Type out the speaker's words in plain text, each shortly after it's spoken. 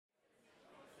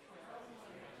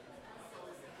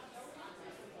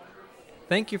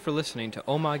Thank you for listening to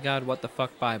Oh My God, What the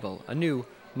Fuck Bible, a new,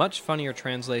 much funnier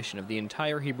translation of the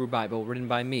entire Hebrew Bible written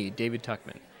by me, David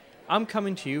Tuckman. I'm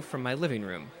coming to you from my living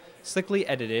room, slickly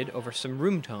edited over some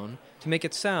room tone to make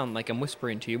it sound like I'm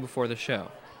whispering to you before the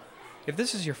show. If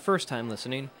this is your first time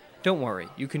listening, don't worry,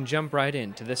 you can jump right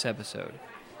into this episode.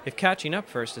 If catching up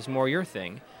first is more your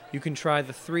thing, you can try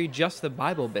the 3 Just the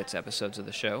Bible Bits episodes of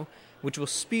the show, which will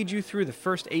speed you through the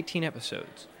first 18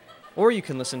 episodes. Or you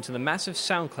can listen to the massive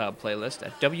SoundCloud playlist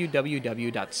at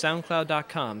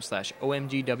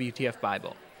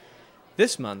www.soundcloud.com/OMGWTFBible.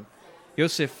 This month,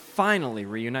 Yoseph finally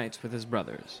reunites with his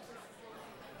brothers.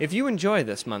 If you enjoy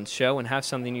this month's show and have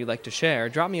something you'd like to share,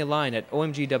 drop me a line at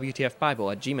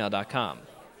omgwtfbible@gmail.com.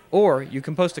 Or you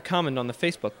can post a comment on the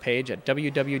Facebook page at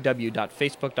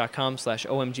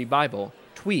www.facebook.com/OMGBible,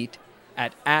 tweet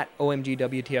at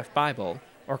 @OMGWTFBible,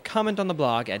 or comment on the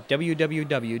blog at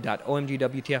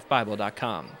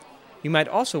www.omgwtfbible.com. You might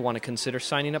also want to consider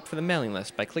signing up for the mailing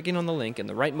list by clicking on the link in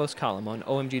the rightmost column on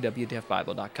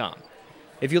omgwtfbible.com.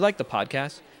 If you like the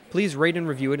podcast, please rate and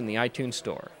review it in the iTunes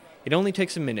Store. It only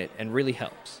takes a minute and really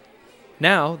helps.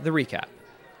 Now, the recap.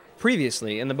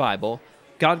 Previously, in the Bible,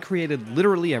 God created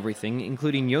literally everything,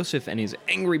 including Yoseph and his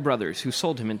angry brothers who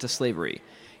sold him into slavery.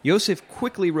 Yoseph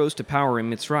quickly rose to power in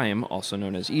Mitzrayim, also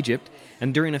known as Egypt,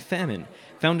 and during a famine,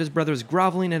 found his brothers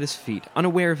groveling at his feet,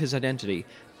 unaware of his identity,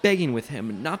 begging with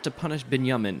him not to punish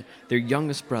Binyamin, their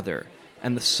youngest brother,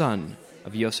 and the son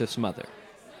of Yoseph's mother.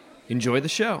 Enjoy the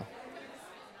show.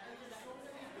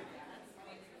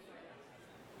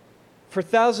 For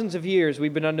thousands of years,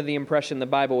 we've been under the impression the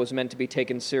Bible was meant to be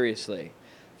taken seriously.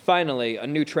 Finally, a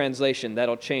new translation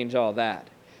that'll change all that.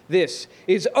 This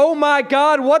is Oh My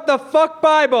God, What the Fuck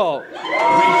Bible!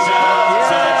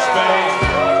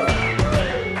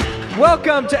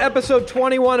 Welcome to episode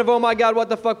 21 of Oh My God, What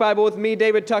the Fuck Bible with me,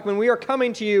 David Tuckman. We are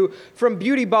coming to you from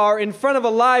Beauty Bar in front of a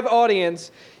live audience.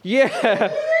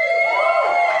 Yeah!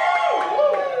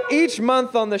 Each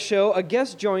month on the show, a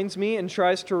guest joins me and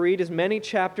tries to read as many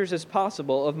chapters as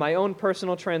possible of my own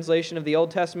personal translation of the Old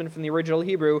Testament from the original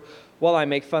Hebrew while I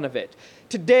make fun of it.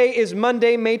 Today is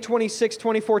Monday, May 26,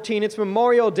 2014. It's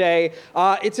Memorial Day.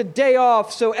 It's a day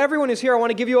off, so everyone who's here, I want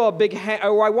to give you all a big hand,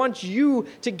 or I want you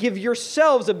to give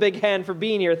yourselves a big hand for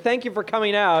being here. Thank you for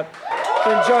coming out,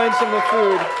 for enjoying some of the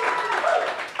food.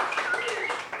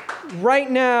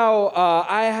 Right now,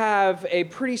 I have a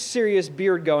pretty serious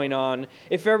beard going on.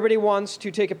 If everybody wants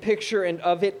to take a picture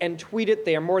of it and tweet it,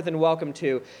 they are more than welcome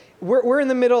to. We're in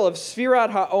the middle of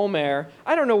Sfirat HaOmer.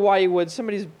 I don't know why you would.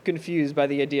 Somebody's confused by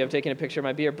the idea of taking a picture of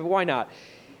my beard, but why not?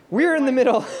 We're in the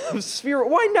middle of Sfirat.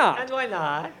 Why not? And why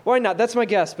not? Why not? That's my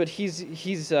guess, but he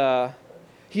has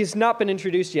not been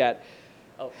introduced yet.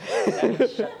 Oh, that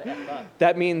means shut the F up.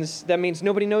 That means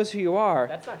nobody knows who you are.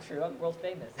 That's not true. I'm world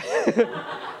famous.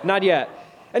 Not yet.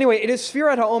 Anyway, it is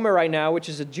Sfirat HaOmer right now, which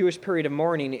is a Jewish period of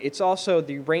mourning. It's also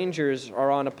the Rangers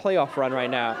are on a playoff run right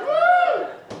now.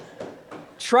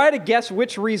 Try to guess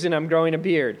which reason I'm growing a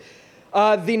beard.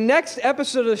 The next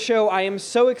episode of the show I am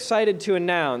so excited to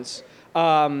announce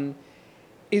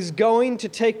is going to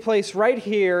take place right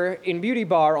here in Beauty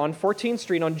Bar on 14th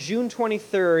Street on June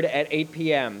 23rd at 8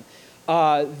 p.m.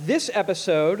 This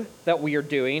episode that we are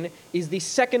doing is the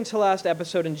second to last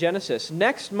episode in Genesis.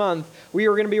 Next month, we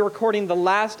are going to be recording the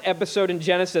last episode in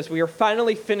Genesis. We are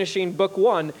finally finishing book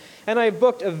 1, and I have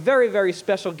booked a very, very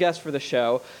special guest for the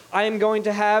show. I am going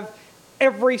to have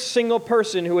every single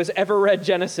person who has ever read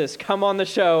Genesis come on the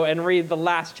show and read the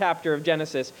last chapter of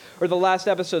Genesis, or the last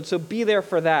episode, so be there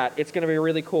for that. It's going to be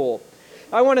really cool.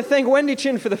 I want to thank Wendy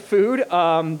Chin for the food.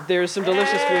 There's some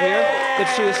delicious food here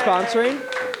that she is sponsoring.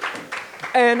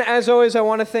 And as always, I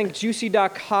want to thank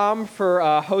Juicy.com for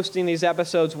hosting these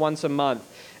episodes once a month.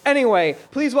 Anyway,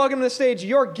 please welcome to the stage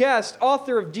your guest,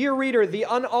 author of Dear Reader, the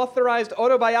unauthorized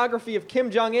autobiography of Kim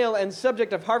Jong-il and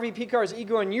subject of Harvey Picar's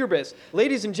Ego and Hubris.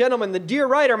 Ladies and gentlemen, the dear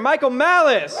writer, Michael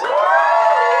Malice.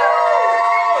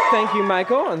 Thank you,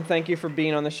 Michael, and thank you for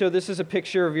being on the show. This is a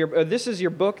picture of this is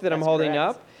your book that I'm holding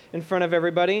up in front of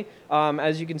everybody.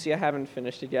 As you can see, I haven't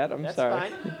finished it yet. I'm sorry.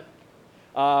 That's fine.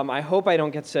 I hope I don't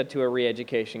get sent to a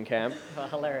re-education camp.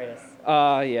 Hilarious.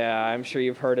 Yeah, I'm sure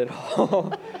you've heard it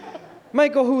all.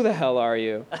 Michael, who the hell are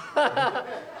you?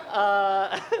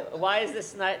 Why is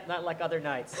this night not like other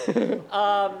nights?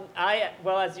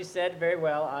 Well, as you said very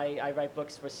well, I write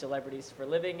books for celebrities for a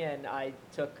living, and I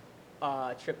took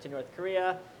a trip to North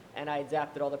Korea, and I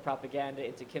adapted all the propaganda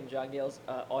into Kim Jong-il's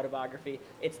autobiography.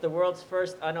 It's the world's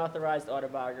first unauthorized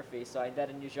autobiography, so I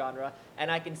invented a new genre,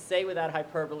 and I can say without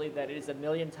hyperbole that it is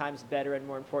 1,000,000 times better and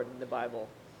more important than the Bible.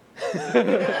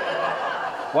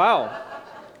 Wow.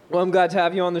 Well, I'm glad to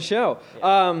have you on the show.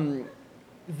 Yeah.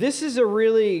 This is a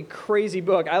really crazy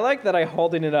book. I like that I'm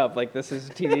holding it up like this is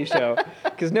a TV show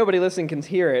because nobody listening can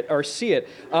hear it or see it.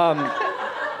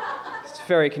 It's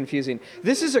very confusing.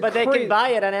 This is a But they can buy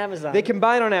it on Amazon. They can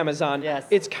buy it on Amazon. Yes.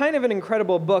 It's kind of an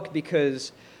incredible book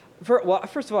because,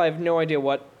 first of all, I have no idea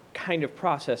what kind of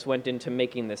process went into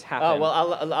making this happen. Oh,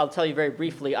 well, I'll tell you very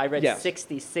briefly. I read Yes.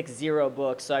 60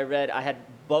 books. So I had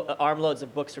armloads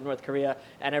of books from North Korea,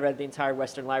 and I read the entire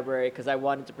Western Library because I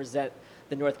wanted to present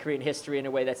the North Korean history in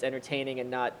a way that's entertaining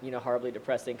and not, horribly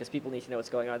depressing, because people need to know what's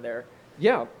going on there.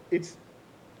 Yeah, it's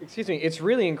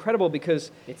really incredible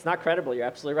because It's not credible. You're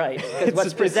absolutely right.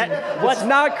 what's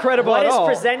not credible What at is all.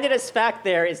 presented as fact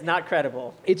there is not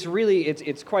credible. It's really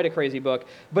it's quite a crazy book,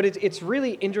 but it's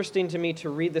really interesting to me to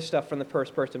read this stuff from the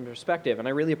first person perspective, and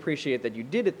I really appreciate that you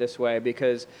did it this way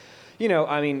because,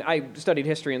 I mean, I studied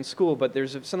history in school, but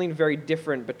there's something very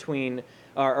different between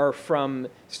or from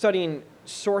studying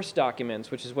source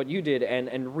documents, which is what you did,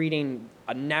 and reading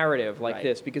a narrative like Right.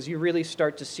 this, because you really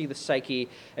start to see the psyche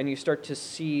and you start to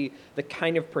see the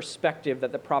kind of perspective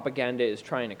that the propaganda is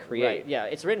trying to create. Right, yeah.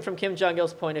 It's written from Kim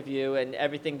Jong-il's point of view, and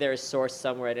everything there is sourced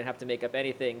somewhere. I didn't have to make up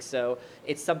anything. So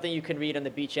it's something you can read on the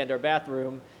beach and or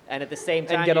bathroom, and at the same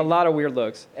time... And get a lot of weird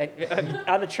looks.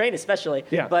 On the train especially.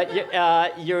 Yeah. But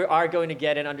you are going to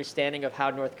get an understanding of how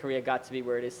North Korea got to be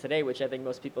where it is today, which I think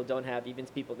most people don't have, even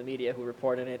people in the media who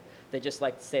report on it. They just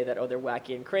like to say that, they're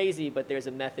wacky and crazy, but there's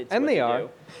a method to And what they they are. do.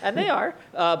 And they are,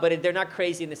 but they're not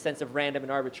crazy in the sense of random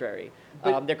and arbitrary.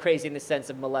 They're crazy in the sense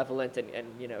of malevolent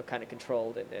and kind of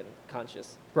controlled and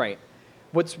conscious. Right.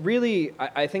 What's really,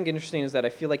 I think, interesting is that I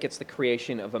feel like it's the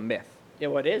creation of a myth. Yeah,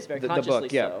 well, it is very The consciously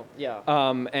book, yeah. so.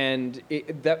 Yeah. And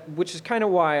which is kind of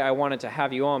why I wanted to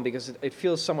have you on, because it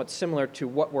feels somewhat similar to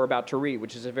what we're about to read,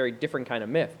 which is a very different kind of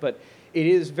myth. But it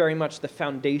is very much the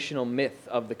foundational myth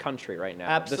of the country right now.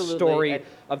 Absolutely. The story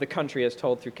of the country as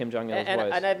told through Kim Jong-il's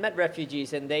voice. And I've met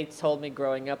refugees, and they told me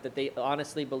growing up that they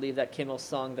honestly believe that Kim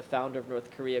Il-sung, the founder of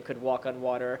North Korea, could walk on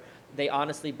water. They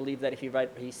honestly believe that if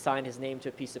he signed his name to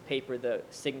a piece of paper, the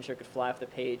signature could fly off the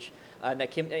page. And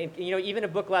that Kim, even a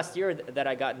book last year that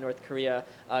I got in North Korea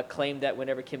claimed that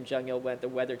whenever Kim Jong-il went, the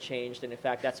weather changed. And in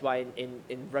fact, that's why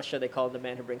in Russia they call him the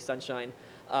man who brings sunshine.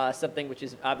 Something which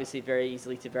is obviously very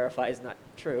easily to verify is not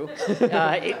true.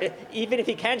 Even if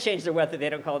he can change the weather, they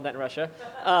don't call him that in Russia.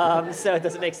 So it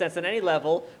doesn't make sense on any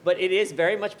level. But it is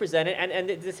very much presented. And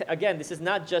this is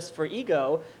not just for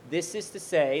ego. This is to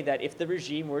say that if the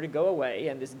regime were to go away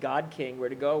and this God King were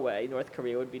to go away, North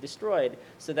Korea would be destroyed.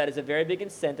 So that is a very big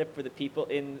incentive for the people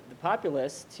in the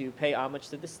populace to pay homage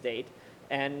to the state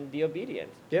and be obedient.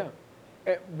 Yeah.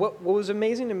 What was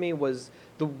amazing to me was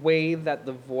the way that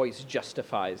the voice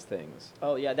justifies things.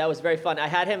 Oh yeah, that was very fun. I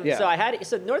had him. Yeah.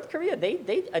 So North Korea, they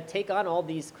take on all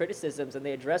these criticisms and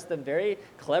they address them very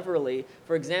cleverly.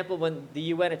 For example, when the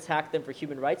UN attacked them for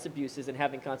human rights abuses and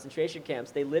having concentration camps,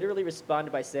 they literally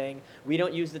responded by saying, "We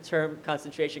don't use the term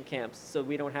concentration camps, so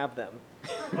we don't have them."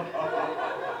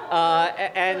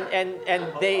 And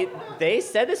they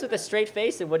said this with a straight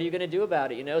face, and what are you going to do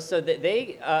about it? So that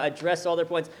they address all their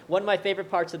points. One of my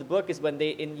favorite parts of the book is when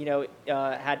they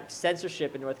had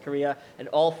censorship in North Korea, and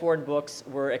all foreign books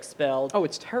were expelled. Oh,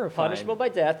 it's terrifying. Punishable by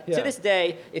death. Yeah. To this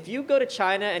day, if you go to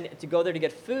China and to go there to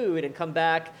get food and come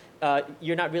back,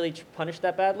 you're not really punished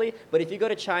that badly. But if you go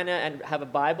to China and have a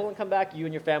Bible and come back, you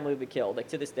and your family will be killed, like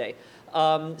to this day.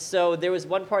 So there was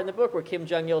one part in the book where Kim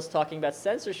Jong-il is talking about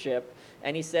censorship,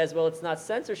 and he says, well, it's not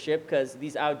censorship because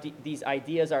these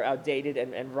ideas are outdated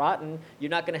and rotten.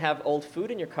 You're not going to have old food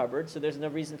in your cupboard, so there's no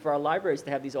reason for our libraries to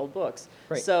have these old books.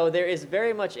 Right. So there is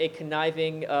very much a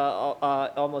conniving,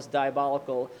 almost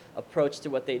diabolical approach to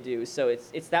what they do. So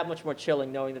it's that much more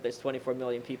chilling knowing that there's 24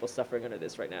 million people suffering under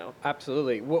this right now.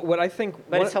 Absolutely. What I think...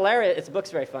 But it's hilarious. The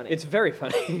book's very funny. It's very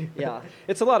funny. Yeah.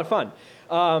 It's a lot of fun.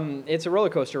 It's a roller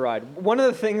coaster ride. One of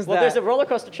the things Well, there's a roller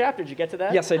coaster chapter. Did you get to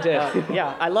that? Yes, I did.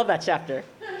 Yeah, I love that chapter.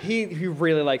 He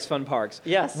really likes fun parks.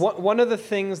 Yes. One of the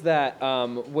things that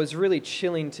was really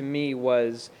chilling to me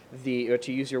was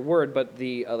to use your word, but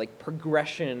the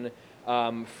progression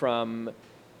from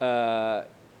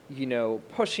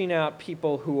pushing out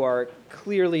people who are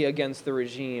clearly against the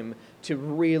regime to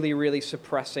really, really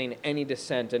suppressing any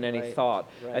dissent and any thought.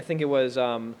 Right. I think it was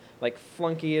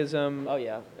flunkyism. Oh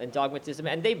yeah, and dogmatism,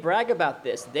 and they brag about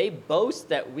this. They boast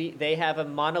that they have a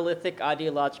monolithic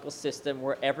ideological system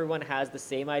where everyone has the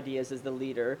same ideas as the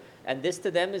leader, and this to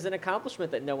them is an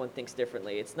accomplishment that no one thinks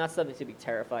differently. It's not something to be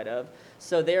terrified of.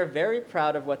 So they are very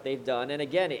proud of what they've done, and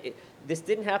again, this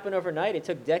didn't happen overnight. It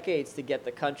took decades to get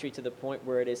the country to the point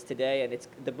where it is today. And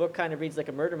the book kind of reads like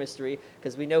a murder mystery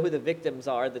because we know who the victims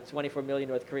are, the 24 million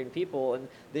North Korean people. And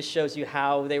this shows you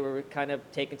how they were kind of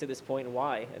taken to this point and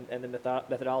why, and the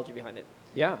methodology behind it.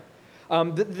 Yeah.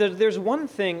 There's one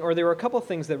thing, or there were a couple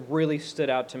things that really stood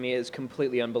out to me as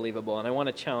completely unbelievable, and I want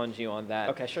to challenge you on that.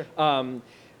 Okay, sure.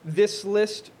 This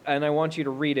list, and I want you to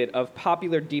read it, of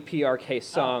popular DPRK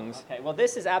songs. Okay, well,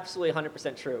 this is absolutely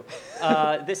 100% true.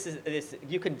 This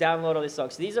you can download all these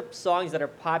songs. So these are songs that are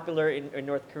popular in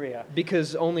North Korea.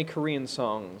 Because only Korean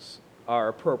songs are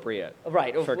appropriate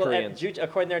for Koreans.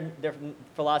 According to their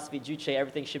philosophy, Juche,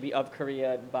 everything should be of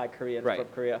Korea and by Korea and from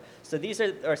Korea. So these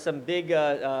are some big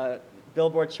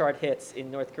Billboard chart hits in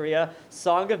North Korea.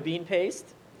 Song of Bean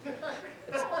Paste.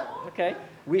 Okay.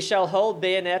 We Shall Hold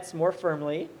Bayonets More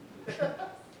Firmly.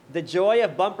 The Joy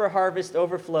of Bumper Harvest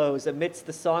Overflows Amidst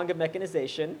the Song of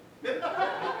Mechanization.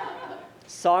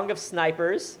 Song of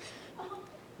Snipers.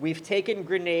 We've Taken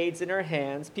Grenades in Our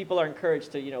Hands. People are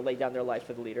encouraged to, lay down their life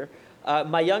for the leader.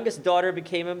 My Youngest Daughter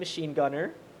Became a Machine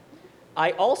Gunner.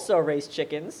 I Also Raise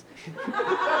Chickens.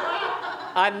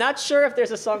 I'm not sure if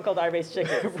there's a song called I Raise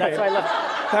Chickens. That's why I left.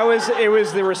 It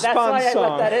was the response That's why song.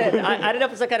 I left that in. I don't know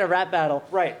if it's some kind of rap battle.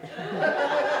 Right.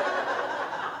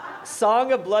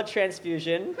 Song of Blood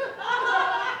Transfusion.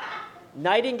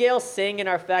 Nightingales Sing in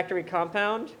Our Factory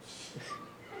Compound.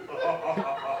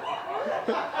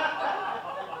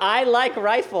 I Like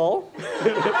Rifle.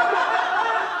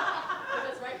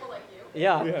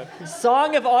 Yeah.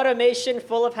 Song of Automation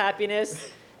Full of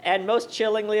Happiness. And most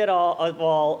chillingly of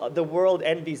all, the world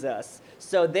envies us.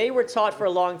 So they were taught for a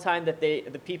long time that the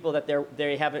people that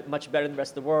they have it much better than the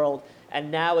rest of the world.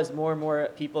 And now as more and more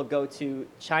people go to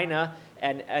China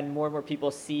and more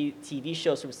people see TV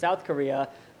shows from South Korea,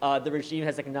 the regime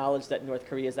has acknowledged that North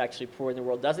Korea is actually poor and the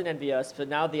world doesn't envy us. So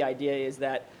now the idea is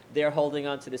that they're holding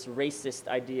on to this racist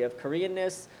idea of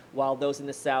Koreanness, while those in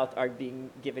the South are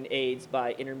being given AIDS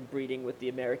by interbreeding with the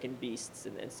American beasts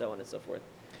and so on and so forth.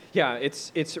 Yeah,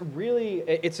 it's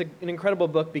an incredible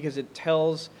book because it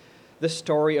tells the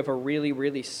story of a really,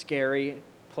 really scary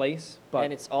place, but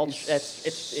and it's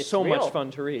so real. much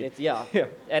fun to read. Yeah.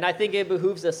 And I think it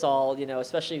behooves us all,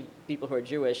 especially people who are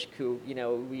Jewish, who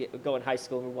we go in high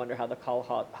school and we wonder how the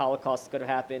Holocaust is going to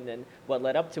happen and what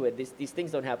led up to it. These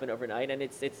things don't happen overnight, and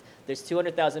there's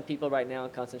 200,000 people right now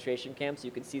in concentration camps.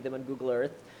 You can see them on Google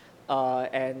Earth,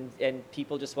 and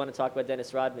people just want to talk about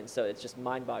Dennis Rodman. So it's just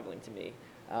mind-boggling to me.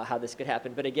 How this could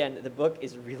happen. But again, the book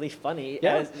is really funny.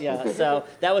 So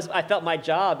I felt my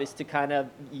job is to kind of,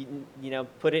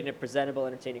 put it in a presentable,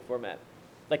 entertaining format,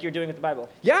 like you're doing with the Bible.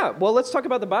 Yeah, well, let's talk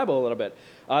about the Bible a little bit.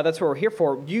 That's what we're here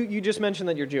for. You just mentioned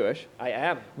that you're Jewish. I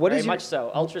am. Very much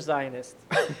so. Ultra-Zionist.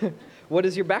 What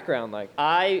is your background like?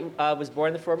 I was born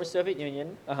in the former Soviet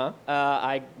Union. Uh-huh.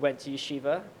 I went to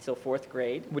yeshiva till 4th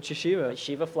grade. Which yeshiva?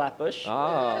 Yeshiva Flatbush.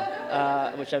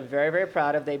 Ah. Which I'm very, very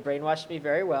proud of. They brainwashed me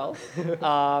very well.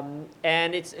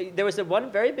 And there was one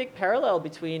very big parallel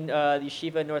between the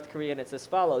yeshiva in North Korea, and it's as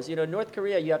follows. North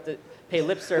Korea, you have to pay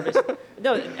lip service.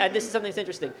 No, and this is something that's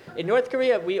interesting. In North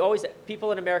Korea,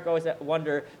 people in America always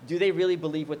wonder, do they really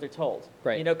believe what they're told?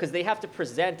 Right. Because they have to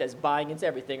present as buying into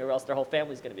everything, or else their whole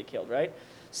family's going to be killed, right?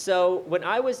 So when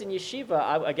I was in yeshiva,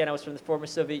 I was from the former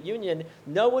Soviet Union.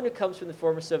 No one who comes from the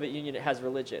former Soviet Union has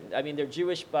religion. I mean, they're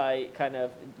Jewish by kind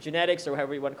of genetics or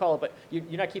however you want to call it, but you're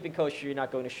not keeping kosher, you're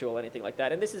not going to shul, anything like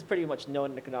that. And this is pretty much known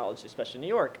and acknowledged, especially in New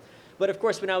York. But of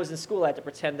course, when I was in school, I had to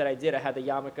pretend that I did. I had the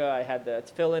yarmulke, I had the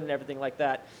tefillin and everything like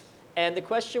that. And the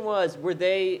question was, were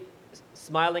they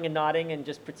smiling and nodding and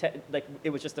just pretend like it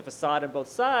was just a facade on both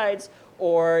sides,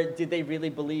 or did they really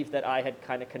believe that I had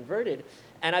kind of converted?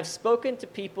 And I've spoken to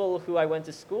people who I went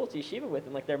to school, to yeshiva with,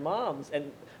 and like their moms, and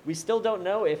we still don't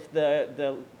know if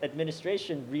the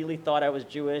administration really thought I was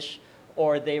Jewish,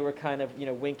 or they were kind of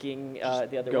winking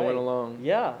the other way. Going along.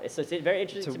 Yeah, so it's very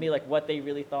interesting to me, like what they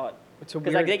really thought.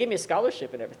 Because they gave me a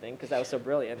scholarship and everything because I was so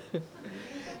brilliant.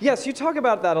 Yes, you talk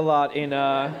about that a lot in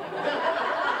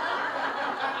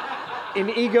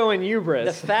Ego and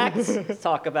Hubris. The facts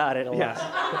talk about it a lot. Yes.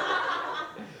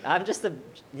 I'm just a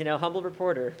humble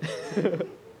reporter.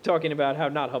 Talking about how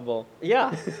not humble.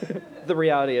 Yeah. The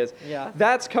reality is. Yeah.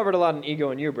 That's covered a lot in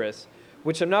Ego and Hubris,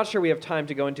 which I'm not sure we have time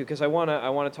to go into because I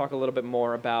wanna talk a little bit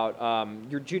more about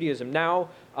your Judaism. Now,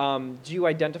 do you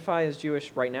identify as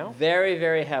Jewish right now? Very,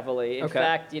 very heavily. In Okay.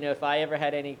 fact, if I ever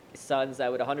had any sons, I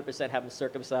would 100% have him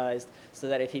circumcised so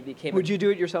that if he became Would you do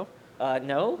it yourself?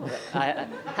 No.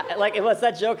 What's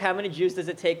that joke? How many Jews does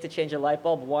it take to change a light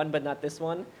bulb? One, but not this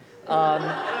one.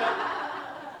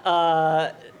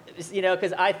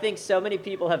 because I think so many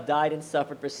people have died and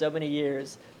suffered for so many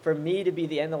years. For me to be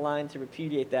the end of the line to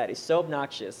repudiate that is so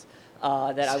obnoxious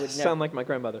that I would never. Sound like my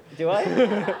grandmother. Do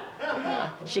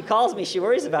I? She calls me. She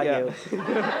worries about Yeah. you.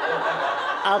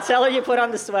 I'll tell her you put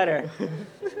on the sweater.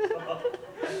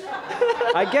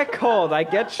 I get cold. I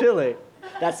get chilly.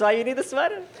 That's why you need the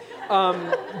sweater.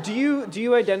 Do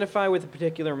you identify with a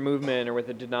particular movement or with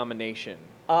a denomination?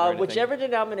 or anything? Whichever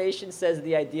denomination says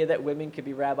the idea that women could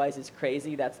be rabbis is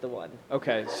crazy, that's the one.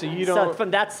 Okay, so you So don't.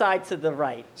 from that side to the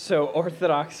right. So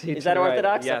orthodoxy. Is to that the right.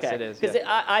 orthodox? Yes, okay. it is. Because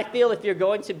Yeah. I feel if you're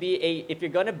going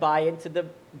to buy into the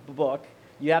book,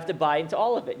 you have to buy into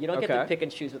all of it. You don't get to Okay. pick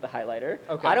and choose with the highlighter.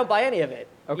 Okay. I don't buy any of it.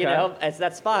 Okay.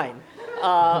 That's fine.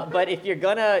 But if you're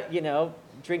gonna,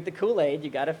 drink the Kool-Aid, you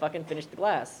gotta fucking finish the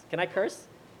glass. Can I curse?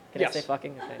 Can Yes. I say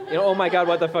fucking? Okay. Oh my God!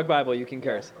 What the fuck, Bible? You can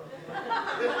curse.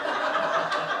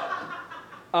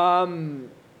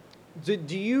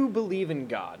 Do you believe in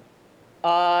God?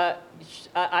 I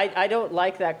don't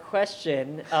like that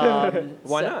question.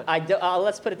 Why not?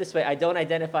 Let's put it this way: I don't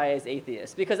identify as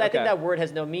atheist because I think Okay. that word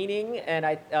has no meaning, and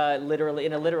I literally,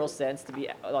 in a literal sense, to be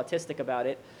autistic about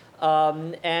it.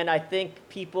 And I think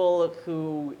people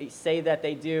who say that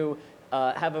they do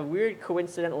have a weird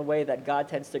coincidental way that God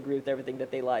tends to agree with everything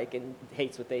that they like and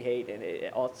hates what they hate,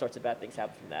 and all sorts of bad things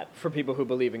happen from that. For people who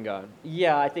believe in God.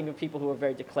 Yeah, I think of people who are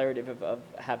very declarative of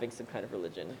having some kind of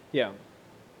religion. Yeah,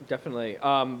 definitely.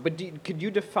 But could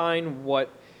you define what?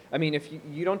 I mean, if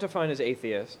you don't define as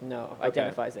atheist. No, Okay.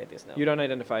 identify as atheist. No. You don't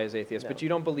identify as atheist, No. but you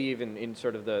don't believe in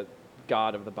sort of the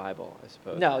God of the Bible, I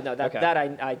suppose. No, Okay. that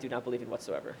I do not believe in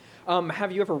whatsoever.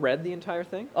 Have you ever read the entire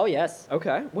thing? Oh, yes.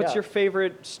 Okay. What's Yeah. your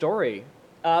favorite story?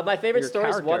 My favorite Your story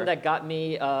is one character. that got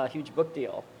me a huge book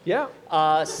deal. Yeah.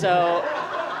 So,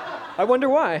 I wonder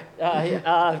why.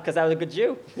 because I was a good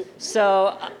Jew.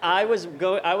 So I was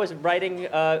writing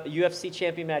UFC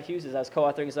champion Matt Hughes as I was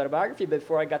co-authoring his autobiography. But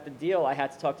before I got the deal, I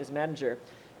had to talk to his manager.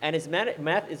 And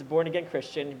Matt is a born-again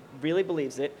Christian, really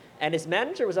believes it. And his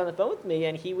manager was on the phone with me,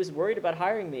 and he was worried about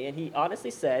hiring me. And he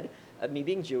honestly said, me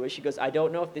being Jewish, he goes, I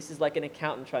don't know if this is like an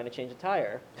accountant trying to change a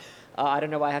tire. I don't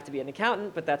know why I have to be an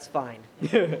accountant, but that's fine.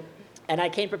 And I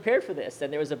came prepared for this.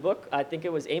 And there was a book, I think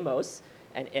it was Amos,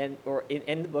 and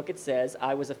in the book it says,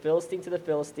 I was a Philistine to the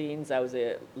Philistines, I was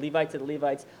a Levite to the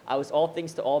Levites, I was all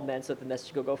things to all men so that the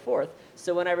message could go forth.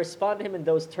 So when I responded to him in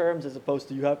those terms, as opposed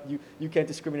to you can't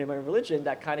discriminate my religion,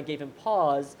 that kind of gave him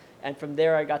pause. And from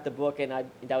there I got the book, and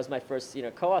that was my first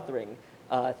co-authoring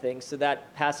thing. So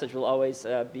that passage will always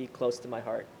be close to my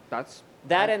heart. That's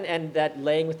That and that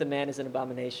laying with the man is an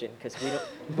abomination, because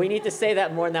we need to say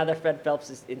that more now that Fred Phelps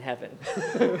is in heaven.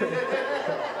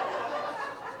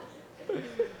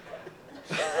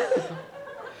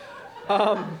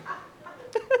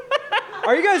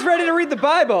 Are you guys ready to read the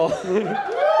Bible?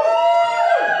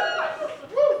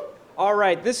 All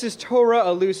right, this is Torah,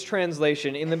 a loose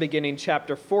translation. In the beginning,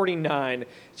 chapter 49,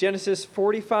 Genesis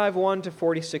 45:1 to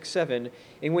 46:7,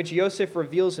 in which Yoseph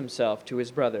reveals himself to his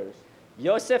brothers.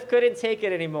 Yoseph couldn't take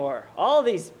it anymore. All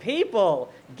these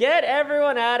people, get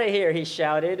everyone out of here, he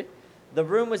shouted. The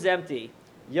room was empty.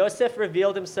 Yoseph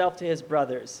revealed himself to his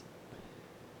brothers.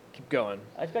 Keep going.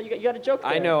 You got a joke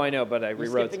there. I know, but I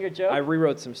rewrote. skipping your joke? I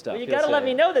rewrote some stuff. Well, you You'll got to let see.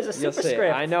 me know there's a You'll see.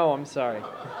 superscript. I know. I'm sorry.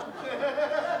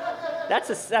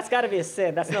 That's got to be a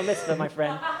sin. That's no mitzvah, my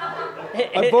friend.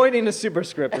 Avoiding a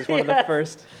superscript is one of the Yes.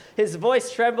 first. His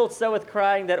voice trembled so with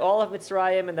crying that all of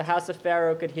Mitzrayim and the house of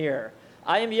Pharaoh could hear.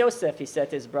 I am Yosef, he said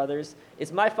to his brothers.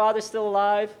 Is my father still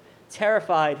alive?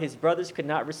 Terrified, his brothers could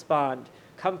not respond.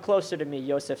 Come closer to me,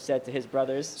 Yosef said to his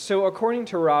brothers. So, according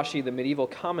to Rashi, the medieval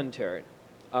commentary,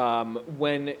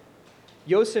 when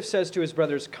Yosef says to his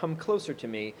brothers, "Come closer to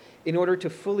me," in order to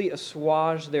fully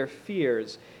assuage their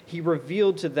fears, he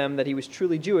revealed to them that he was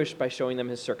truly Jewish by showing them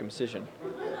his circumcision.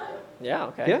 Yeah,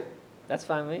 okay. Yeah? That's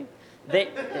fine with me.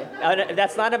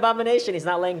 That's not an abomination. He's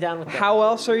not laying down with them. How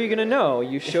else are you going to know?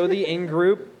 You show the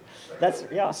in-group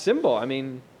Yeah. symbol. I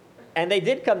mean, And they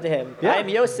did come to him. Yeah. I am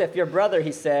Yosef, your brother,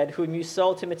 he said, whom you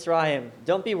sold to Mitzrayim.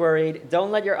 Don't be worried.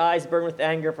 Don't let your eyes burn with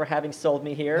anger for having sold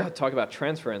me here. talk about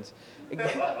transference.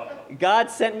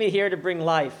 God sent me here to bring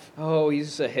life. Oh,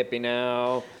 he's a hippie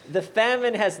now. The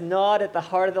famine has gnawed at the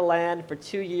heart of the land for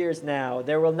 2 years now.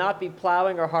 There will not be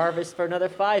plowing or harvest for another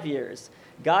 5 years.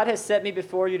 God has set me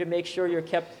before you to make sure you're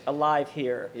kept alive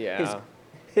here. Yeah.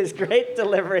 His great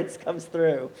deliverance comes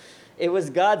through. It was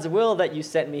God's will that you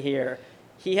sent me here.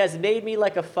 He has made me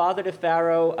like a father to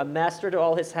Pharaoh, a master to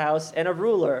all his house, and a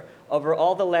ruler over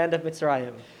all the land of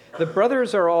Mitzrayim. The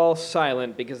brothers are all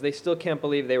silent because they still can't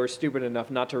believe they were stupid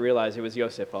enough not to realize it was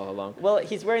Yosef all along. Well,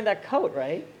 he's wearing that coat,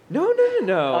 right? No.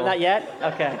 Oh, not yet?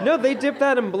 Okay. No, they dipped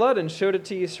that in blood and showed it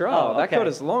to Yisrael. Oh, That okay. coat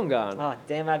is long gone. Oh,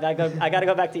 damn, I gotta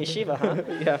go back to yeshiva,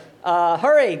 huh? Yeah.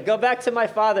 Hurry, go back to my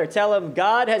father. Tell him,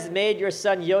 God has made your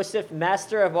son Yosef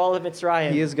master of all of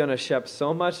Mitzrayim. He is going to shep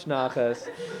so much nachas.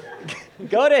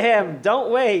 Go to him,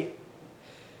 don't wait.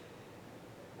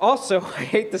 Also, I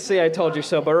hate to say I told you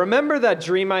so, but remember that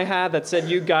dream I had that said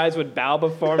you guys would bow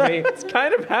before me? It's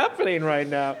kind of happening right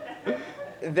now.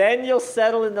 Then you'll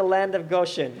settle in the land of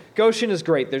Goshen. Goshen is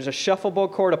great. There's a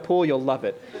shuffleboard court, a pool. You'll love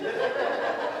it.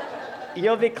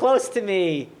 You'll be close to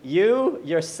me. You,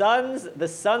 your sons, the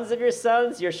sons of your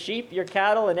sons, your sheep, your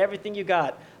cattle, and everything you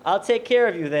got. I'll take care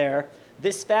of you there.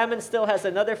 This famine still has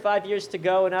another 5 years to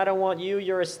go, and I don't want you,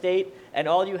 your estate, and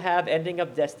all you have ending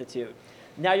up destitute.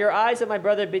 Now your eyes and my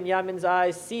brother Binyamin's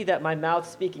eyes see that my mouth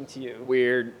speaking to you.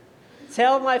 Weird.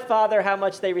 Tell my father how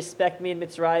much they respect me in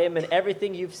Mitzrayim and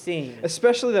everything you've seen.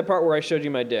 Especially that part where I showed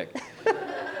you my dick.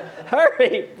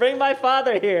 Hurry, bring my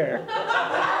father here.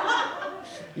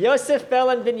 Yosef fell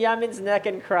on Binyamin's neck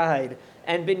and cried,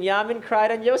 and Binyamin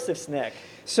cried on Yosef's neck.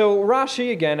 So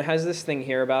Rashi, again, has this thing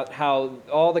here about how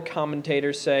all the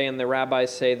commentators say and the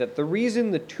rabbis say that the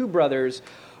reason the two brothers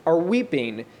are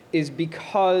weeping is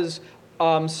because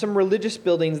some religious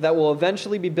buildings that will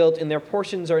eventually be built in their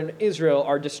portions or in Israel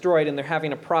are destroyed, and they're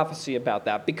having a prophecy about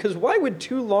that. Because why would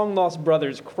two long-lost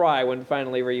brothers cry when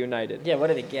finally reunited? Yeah, what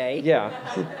are they, gay? Yeah.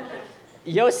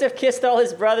 Yosef kissed all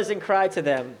his brothers and cried to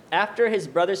them. After his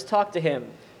brothers talked to him,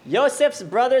 Yosef's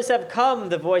brothers have come,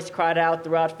 the voice cried out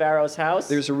throughout Pharaoh's house.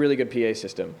 There's a really good PA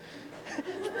system.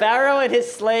 Pharaoh and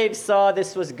his slaves saw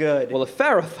this was good. Well, if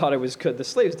Pharaoh thought it was good, the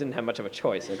slaves didn't have much of a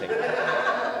choice, I think.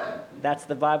 That's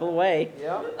the Bible way.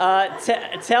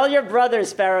 Yep. Tell your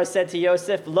brothers, Pharaoh said to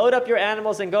Yosef, load up your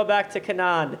animals and go back to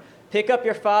Canaan. Pick up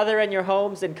your father and your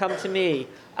homes and come to me.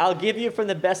 I'll give you from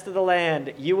the best of the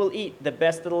land. You will eat the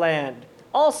best of the land.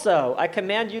 Also, I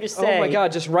command you to say... Oh my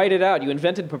God, just write it out. You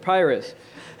invented papyrus.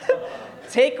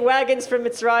 Take wagons from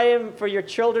Mitzrayim for your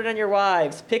children and your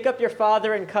wives. Pick up your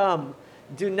father and come.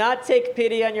 Do not take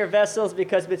pity on your vessels,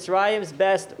 because Mitzrayim's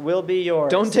best will be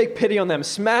yours. Don't take pity on them.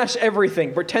 Smash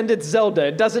everything. Pretend it's Zelda.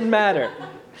 It doesn't matter.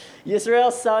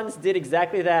 Yisrael's sons did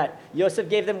exactly that. Yosef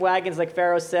gave them wagons, like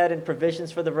Pharaoh said, and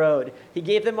provisions for the road. He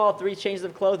gave them all 3 changes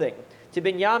of clothing. To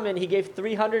Binyamin, he gave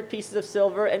 300 pieces of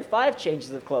silver and 5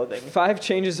 changes of clothing. 5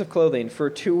 changes of clothing for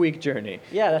a 2-week journey.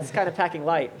 Yeah, that's kind of packing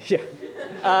light.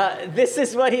 Yeah. This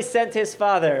is what he sent his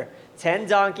father. 10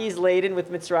 donkeys laden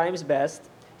with Mitzrayim's best.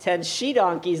 10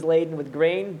 she-donkeys laden with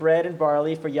grain, bread, and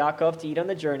barley for Yaakov to eat on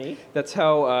the journey. That's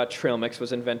how trail mix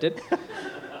was invented.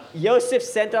 Yosef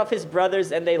sent off his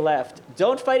brothers, and they left.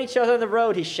 Don't fight each other on the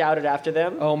road, he shouted after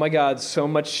them. Oh my God, so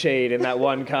much shade in that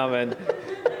one comment.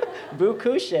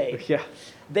 Buku shade. Yeah.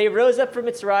 They rose up from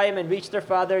Mitzrayim and reached their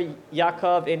father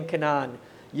Yaakov in Canaan.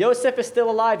 Yosef is still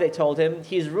alive, they told him.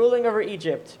 He's ruling over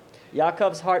Egypt.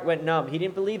 Yaakov's heart went numb. He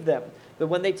didn't believe them. But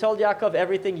when they told Yaakov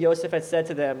everything Yosef had said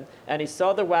to them, and he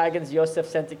saw the wagons Yosef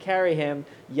sent to carry him,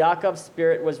 Yaakov's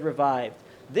spirit was revived.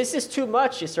 This is too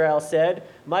much, Israel said.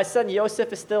 My son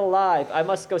Yosef is still alive. I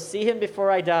must go see him before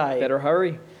I die. Better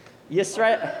hurry.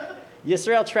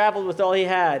 Yisrael traveled with all he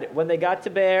had. When they got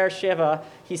to Be'er Sheva,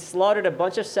 he slaughtered a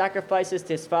bunch of sacrifices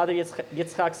to his father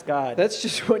Yitzchak's God. That's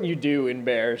just what you do in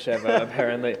Be'er Sheva,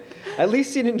 apparently. At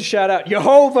least he didn't shout out,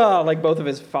 Yehovah, like both of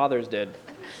his fathers did.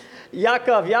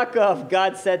 Yaakov, Yaakov,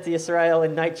 God said to Israel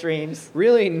in night dreams.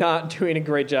 Really not doing a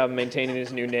great job of maintaining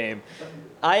his new name.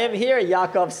 I am here,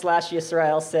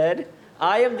 Yaakov/Yisrael said.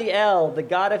 I am the El, the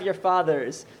God of your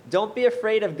fathers. Don't be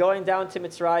afraid of going down to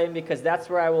Mitzrayim, because that's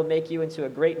where I will make you into a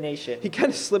great nation. He kind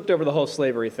of slipped over the whole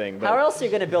slavery thing. But how else are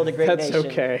you going to build a great nation? That's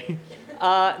okay.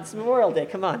 It's Memorial Day,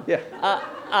 come on. Yeah.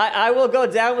 I will go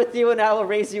down with you and I will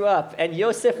raise you up, and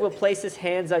Yosef will place his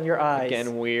hands on your eyes.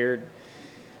 Again, weird.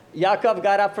 Yaakov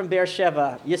got up from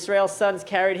Beersheba. Yisrael's sons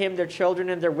carried him, their children,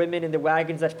 and their women in the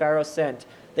wagons that Pharaoh sent.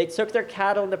 They took their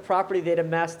cattle and the property they'd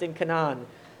amassed in Canaan.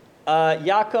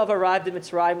 Yaakov arrived in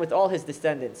Mitzrayim with all his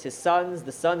descendants, his sons,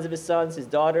 the sons of his sons, his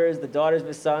daughters, the daughters of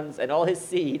his sons, and all his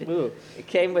seed. Ooh.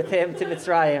 Came with him to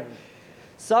Mitzrayim.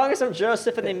 Songs from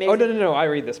Joseph and the amazing... Oh, no, I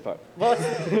read this part. Well,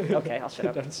 okay, I'll shut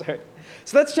up. I'm sorry.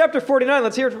 So that's chapter 49.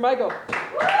 Let's hear it from Michael.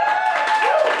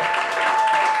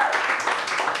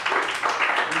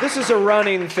 This is a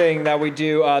running thing that we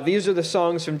do. These are the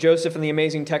songs from Joseph and the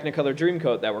Amazing Technicolor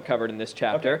Dreamcoat that were covered in this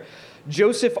chapter. Okay.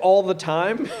 Joseph All the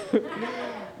Time,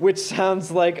 which sounds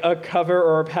like a cover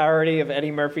or a parody of Eddie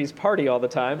Murphy's Party All the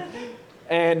Time,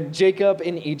 and Jacob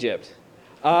in Egypt.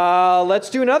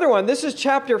 Let's do another one. This is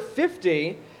chapter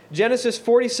 50, Genesis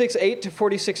 46:8 to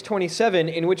 46:27,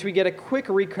 in which we get a quick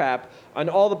recap on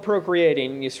all the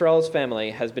procreating Yisrael's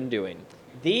family has been doing.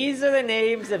 These are the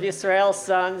names of Yisrael's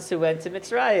sons who went to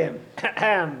Mitzrayim.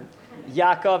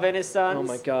 Yaakov and his sons. Oh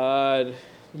my God.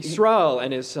 Yisrael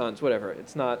and his sons, whatever.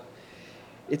 It's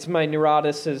my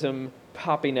neuroticism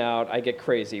popping out. I get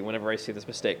crazy whenever I see this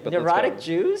mistake. But Neurotic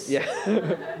Jews? Yeah.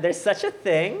 There's such a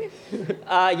thing.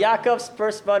 Yaakov's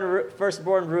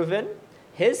firstborn Reuven,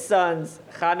 his sons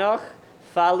Chanoch,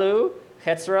 Phalu,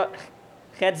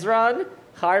 Hezron,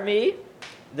 Harmi,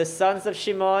 the sons of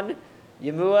Shimon,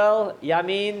 Yemuel,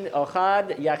 Yamin,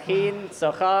 Ohad, Yachin,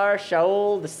 Sochar,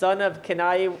 Shaul, the son of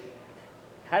Kenai.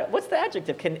 What's the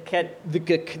adjective?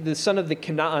 The son of the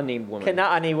Canaanite woman.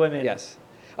 Canaanite women. Yes.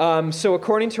 So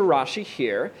according to Rashi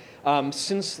here,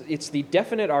 since it's the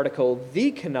definite article,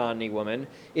 the Canaanite woman,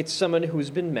 it's someone who's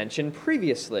been mentioned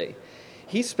previously.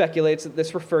 He speculates that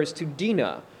this refers to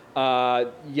Dinah,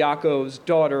 Yaakov's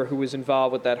daughter, who was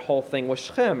involved with that whole thing with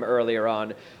Shechem earlier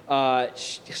on.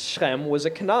 Shechem was a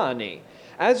Canaanite.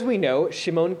 As we know,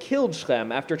 Shimon killed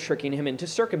Shechem after tricking him into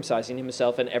circumcising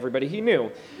himself and everybody he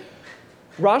knew.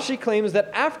 Rashi claims that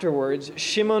afterwards,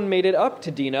 Shimon made it up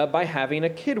to Dinah by having a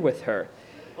kid with her.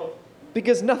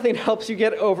 Because nothing helps you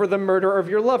get over the murder of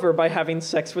your lover by having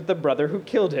sex with the brother who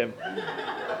killed him.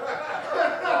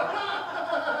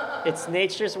 It's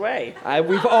nature's way.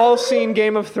 We've all seen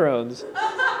Game of Thrones.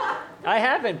 I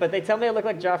haven't, but they tell me I look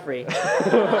like Joffrey.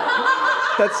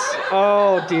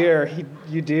 Oh dear,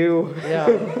 you do.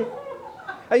 Yeah.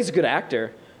 He's a good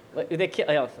actor. Okay.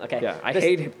 Yeah, I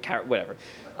hate him, whatever.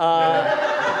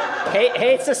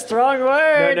 Hate's a strong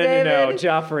word, No, David.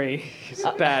 Joffrey, he's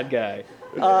a bad guy.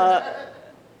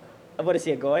 What is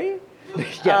he, a goy?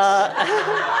 Yes.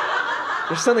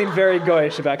 There's something very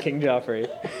goyish about King Joffrey.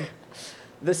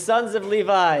 The sons of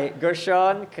Levi,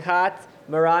 Gershon, Kehat,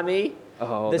 Merami.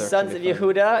 Oh, the sons of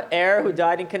Yehuda, Er, who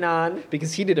died in Canaan.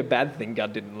 Because he did a bad thing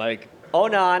God didn't like.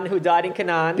 Onan, who died in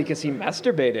Canaan. Because he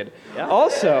masturbated. Yeah.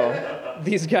 Also,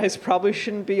 these guys probably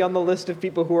shouldn't be on the list of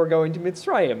people who are going to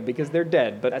Mitzrayim because they're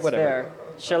dead, but That's whatever. fair.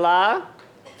 Shelah,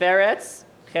 Feretz,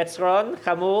 Chetzron,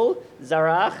 Chamul,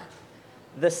 Zarach.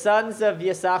 The sons of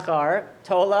Yisachar,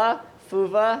 Tola,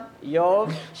 Fuva,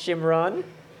 Yov, Shimron.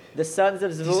 The sons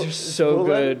of These are so Zvulun.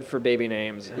 good for baby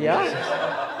names. Yeah.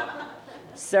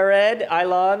 Sered,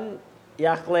 Ilon,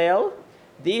 Yachleel.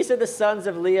 These are the sons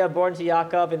of Leah born to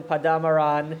Yaakov in Padam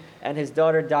Aran and his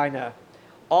daughter Dinah.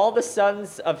 All the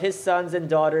sons of his sons and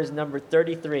daughters numbered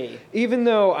 33. Even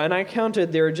though, and I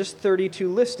counted, there are just 32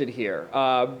 listed here.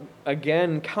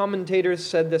 Again, commentators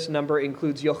said this number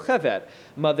includes Yochevet,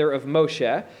 mother of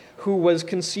Moshe, who was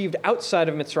conceived outside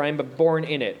of Mitzrayim but born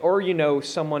in it. Or,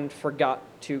 someone forgot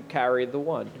to carry the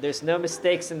one. There's no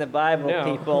mistakes in the Bible,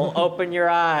 No. people. Open your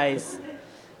eyes.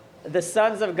 The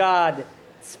sons of God,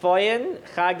 Tzfoyin,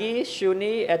 Chagi,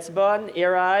 Shuni, Etzbon,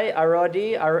 Irai,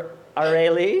 Arodi,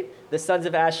 Areli. The sons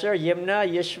of Asher, Yimna,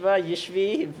 Yishva,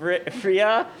 Yishvi,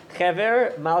 Phria,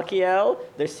 Chever, Malkiel,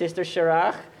 their sister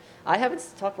Sherach. I haven't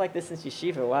talked like this since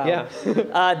yeshiva, wow. Yeah.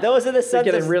 Those are the They're sons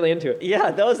getting of... really into it. Yeah,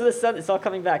 those are the sons, it's all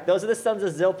coming back. Those are the sons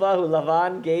of Zilpah who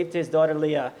Lavan gave to his daughter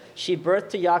Leah. She birthed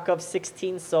to Yaakov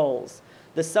 16 souls.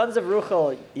 The sons of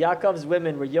Ruchel, Yaakov's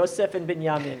women, were Yoseph and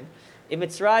Binyamin. In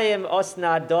Mitzrayim,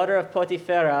 Osna, daughter of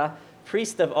Potiphera,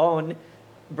 priest of On,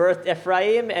 birthed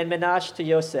Ephraim and Menash to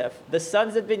Yosef. The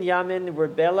sons of Binyamin were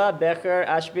Bela, Becher,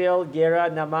 Ashbel, Gera,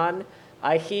 Naman,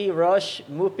 Aichi, Rosh,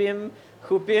 Mupim,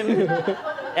 Chupim,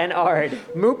 and Ard.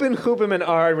 Mupin, Chupim, and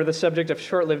Ard were the subject of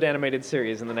short-lived animated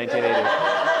series in the 1980s.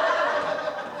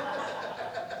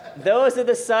 Those are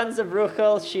the sons of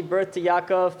Ruchel. She birthed to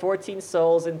Yaakov 14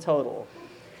 souls in total.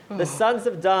 The sons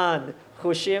of Dan,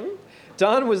 Hushim.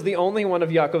 Don was the only one of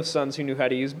Yaakov's sons who knew how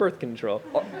to use birth control.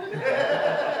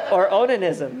 Or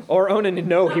Onanism. Or Onan,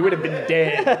 no, he would have been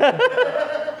dead.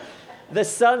 The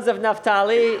sons of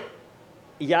Naphtali,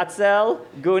 Yatzel,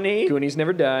 Guni, Goonies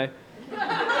never die.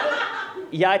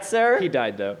 Yaitzer, He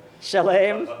died, though.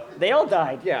 Shalem. They all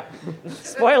died. Yeah.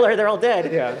 Spoiler, they're all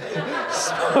dead. Yeah.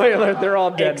 Spoiler, they're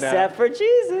all dead Except for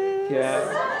Jesus. now.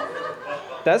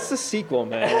 Yeah. That's the sequel,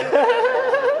 man.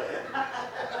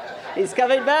 He's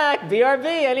coming back. BRB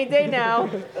any day now.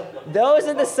 Those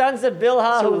are the sons of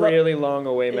Bilhah. It's a who really long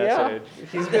away message. Yeah.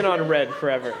 He's been on Red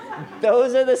forever.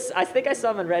 Those are the. I think I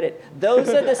saw him on Reddit. Those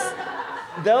are the.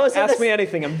 Those are Ask the. me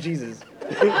anything, I'm Jesus.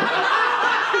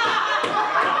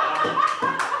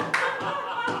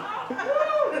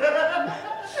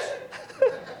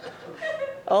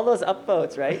 All those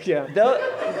upvotes, right? Yeah.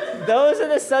 Those are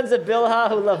the sons of Bilhah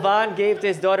who Lavan gave to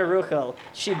his daughter Ruchel.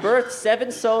 She birthed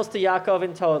 7 souls to Yaakov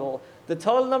in total. The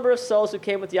total number of souls who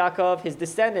came with Yaakov, his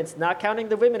descendants, not counting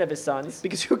the women of his sons,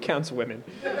 Because who counts women?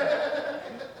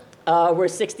 were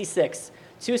 66.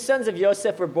 2 sons of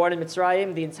Yosef were born in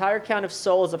Mitzrayim. The entire count of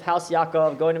souls of house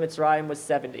Yaakov going to Mitzrayim was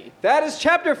 70. That is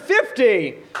chapter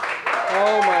 50.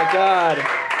 Oh my God.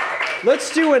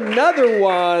 Let's do another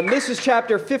one. This is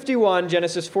chapter 51,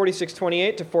 Genesis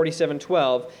 46:28 to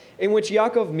 47:12, in which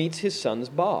Yaakov meets his son's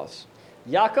boss.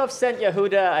 Yaakov sent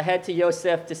Yehuda ahead to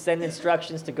Yosef to send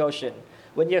instructions to Goshen.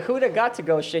 When Yehuda got to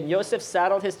Goshen, Yosef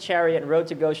saddled his chariot and rode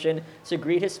to Goshen to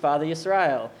greet his father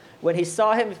Yisrael. When he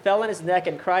saw him, he fell on his neck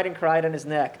and cried on his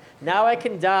neck. Now I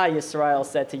can die, Yisrael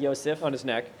said to Yosef, On his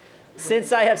neck.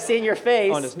 since I have seen your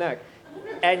face, On his neck.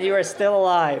 and you are still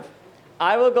alive.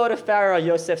 I will go to Pharaoh,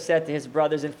 Yosef said to his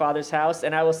brothers in father's house,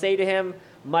 and I will say to him,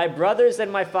 my brothers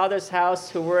and my father's house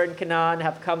who were in Canaan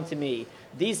have come to me.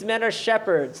 These men are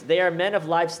shepherds. They are men of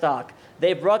livestock.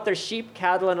 They brought their sheep,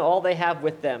 cattle, and all they have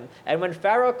with them. And when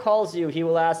Pharaoh calls you, he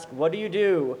will ask, what do you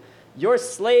do? Your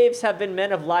slaves have been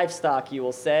men of livestock, you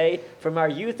will say, from our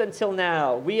youth until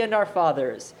now, we and our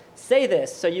fathers. Say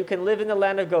this so you can live in the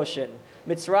land of Goshen.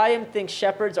 Mitzrayim thinks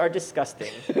shepherds are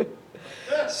disgusting.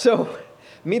 So,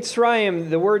 Mitzrayim,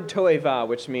 the word toeva,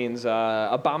 which means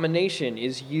abomination,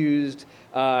 is used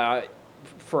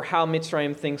for how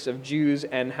Mitzrayim thinks of Jews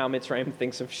and how Mitzrayim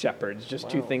thinks of shepherds, just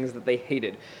two things that they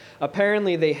hated.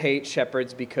 Apparently, they hate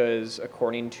shepherds because,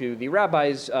 according to the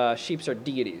rabbis, sheep are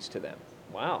deities to them.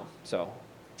 Wow. So,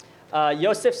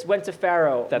 Yosef went to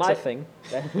Pharaoh. that's a thing.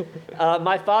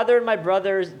 My father and my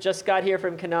brothers just got here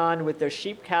from Canaan with their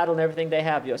sheep, cattle, and everything they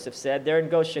have, Yosef said. They're in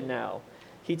Goshen now.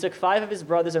 He took 5 of his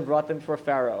brothers and brought them before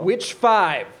Pharaoh. Which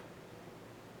 5?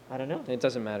 I don't know. It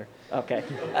doesn't matter. Okay.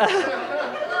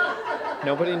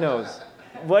 Nobody knows.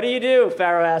 What do you do?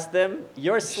 Pharaoh asked them.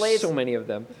 Your slaves. So many of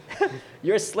them.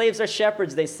 Your slaves are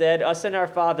shepherds, they said, us and our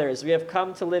fathers. We have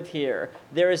come to live here.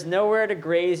 There is nowhere to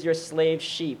graze your slave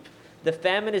sheep. The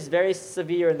famine is very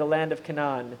severe in the land of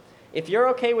Canaan. If you're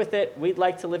okay with it, we'd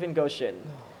like to live in Goshen.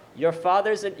 Your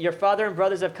father and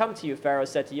brothers have come to you, Pharaoh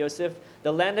said to Yosef.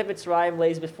 The land of Mitzrayim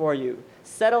lays before you.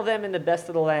 Settle them in the best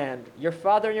of the land. Your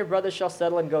father and your brothers shall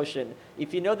settle in Goshen.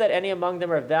 If you know that any among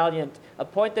them are valiant,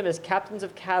 appoint them as captains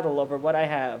of cattle over what I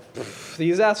have.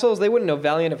 These assholes, they wouldn't know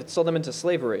valiant if it sold them into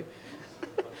slavery.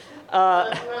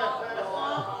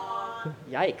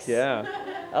 Yikes. Yeah.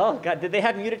 Oh, God. Did they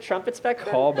have muted trumpets back then?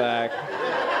 Call back.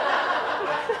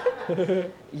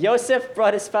 Yosef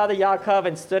brought his father Yaakov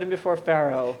and stood him before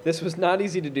Pharaoh. This was not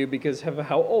easy to do because of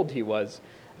how old he was.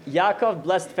 Yaakov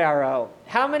blessed Pharaoh.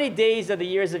 How many days are the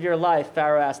years of your life?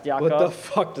 Pharaoh asked Yaakov. What the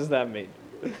fuck does that mean?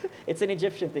 It's an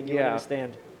Egyptian thing, you Yeah.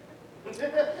 understand.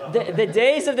 The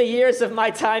days of the years of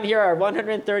my time here are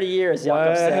 130 years,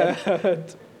 Yaakov said.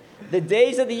 What? The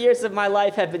days of the years of my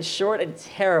life have been short and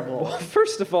terrible. Well,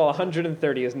 first of all,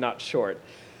 130 is not short.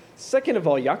 Second of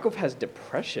all, Yaakov has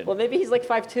depression. Well, maybe he's like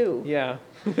 5'2". Yeah.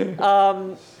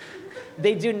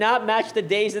 They do not match the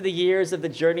days of the years of the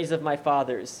journeys of my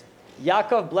fathers.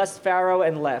 Yaakov blessed Pharaoh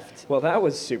and left. Well, that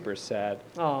was super sad.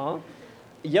 Aww.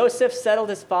 Yosef settled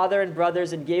his father and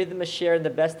brothers and gave them a share in the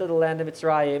best of the land of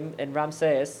Mitzrayim and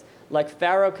Ramses, like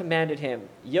Pharaoh commanded him.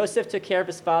 Yosef took care of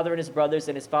his father and his brothers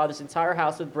and his father's entire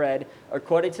house with bread,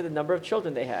 according to the number of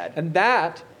children they had. And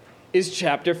that is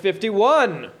chapter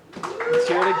 51. Let's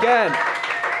hear it again.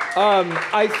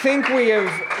 I think we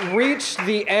have reached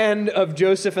the end of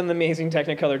Joseph and the Amazing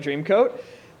Technicolor Dreamcoat.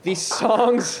 The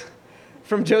songs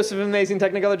from Joseph and the Amazing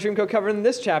Technicolor Dreamcoat covered in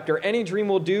this chapter: Any Dream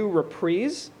Will Do,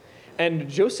 Reprise, and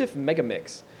Joseph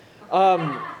Megamix.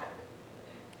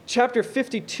 Chapter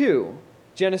 52,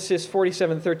 Genesis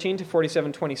 47:13 to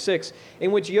 47:26,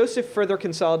 in which Yosef further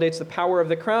consolidates the power of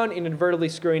the crown, inadvertently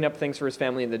screwing up things for his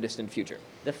family in the distant future.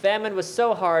 The famine was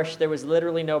so harsh, there was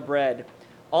literally no bread.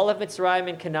 All of Mitzrayim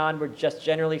and Canaan were just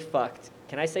generally fucked.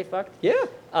 Can I say fucked?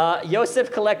 Yeah.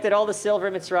 Yosef collected all the silver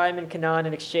in Mitzrayim and Canaan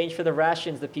in exchange for the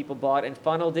rations the people bought and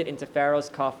funneled it into Pharaoh's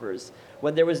coffers.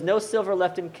 When there was no silver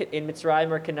left in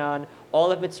Mitzrayim or Canaan, all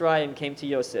of Mitzrayim came to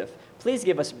Yosef. Please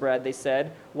give us bread, they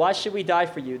said. Why should we die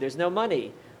for you? There's no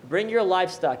money. Bring your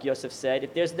livestock, Yosef said.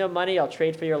 If there's no money, I'll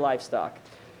trade for your livestock.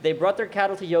 They brought their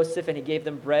cattle to Yosef, and he gave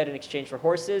them bread in exchange for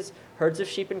horses, herds of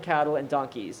sheep and cattle, and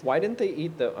donkeys. Why didn't they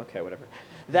eat the... Okay, whatever.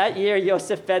 That year,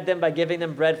 Yosef fed them by giving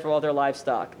them bread for all their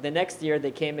livestock. The next year,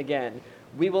 they came again.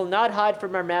 We will not hide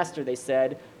from our master, they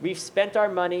said. We've spent our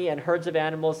money and herds of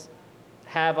animals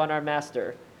have on our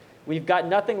master. We've got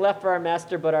nothing left for our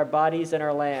master but our bodies and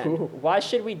our land. Ooh. Why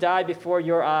should we die before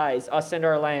your eyes, us and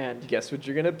our land? Guess what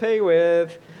you're going to pay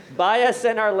with? Buy us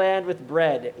and our land with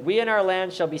bread. We and our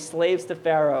land shall be slaves to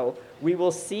Pharaoh. We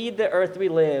will seed the earth we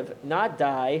live, not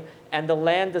die, and the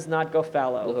land does not go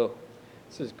fallow.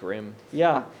 This is grim.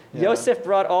 Yeah. Yeah. Yoseph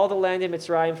brought all the land in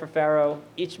Mitzrayim for Pharaoh.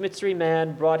 Each Mitzri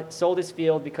man sold his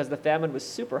field because the famine was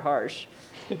super harsh.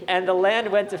 And the land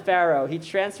went to Pharaoh. He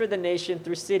transferred the nation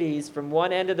through cities from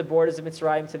one end of the borders of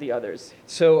Mitzrayim to the others.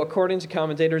 So, according to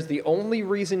commentators, the only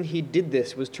reason he did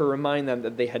this was to remind them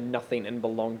that they had nothing and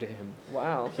belonged to him.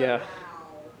 Wow. Yeah.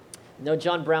 No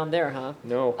John Brown there, huh?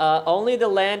 No. Only the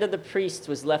land of the priests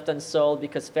was left unsold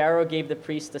because Pharaoh gave the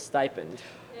priests a stipend.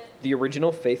 The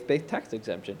original faith-based tax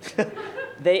exemption.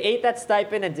 They ate that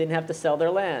stipend and didn't have to sell their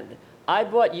land. I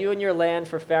bought you and your land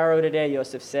for Pharaoh today,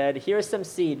 Yosef said. Here's some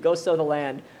seed. Go sow the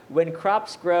land. When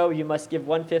crops grow, you must give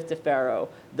 1/5 to Pharaoh.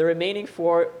 The remaining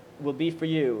 4 will be for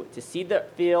you, to seed the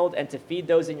field and to feed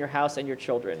those in your house and your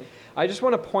children. I just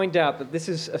want to point out that this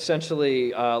is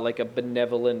essentially like a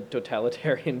benevolent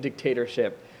totalitarian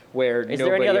dictatorship where Is nobody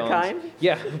there any other owns. kind?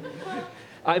 Yeah.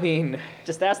 I mean,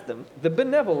 Just ask them. the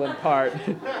benevolent part.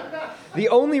 The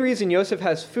only reason Yosef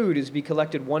has food is he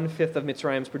collected 1/5 of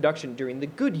Mitzrayim's production during the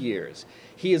good years.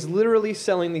 He is literally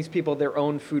selling these people their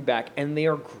own food back, and they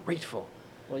are grateful.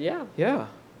 Well, yeah, Yeah,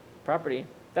 property.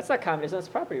 That's not communism, that's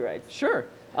property rights. sure.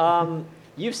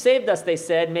 You've saved us, they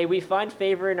said. May we find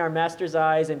favor in our master's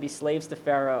eyes and be slaves to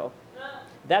Pharaoh.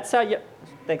 That's how you...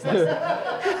 Thanks, Lux.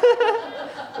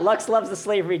 Lux loves the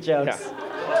slavery jokes.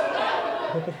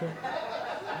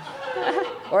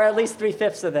 Or at least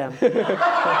 3/5 of them.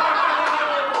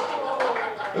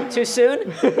 Too soon?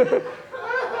 It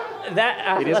is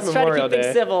Let's try to Memorial keep things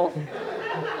Day. civil.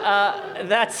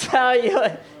 That's how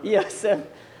Yosef.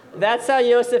 That's how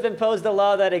Yosef imposed the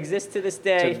law that exists to this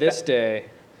day. To this day.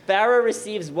 Pharaoh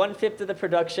receives 1/5 of the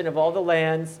production of all the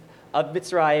lands of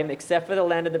Mitzrayim, except for the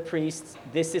land of the priests.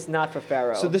 This is not for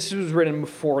Pharaoh. So this was written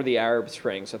before the Arab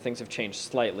Spring, so things have changed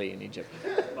slightly in Egypt.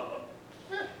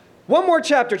 One more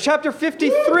chapter, chapter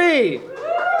 53.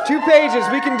 2 pages,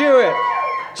 we can do it.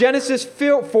 Genesis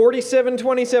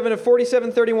 47:27 and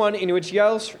 47:31, in which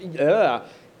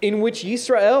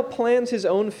Yisrael plans his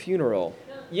own funeral.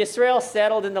 Yisrael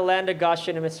settled in the land of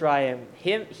Goshen and Mitzrayim.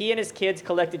 He and his kids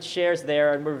collected shares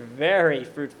there and were very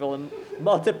fruitful and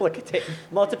multiplicative.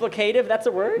 Multiplicative, that's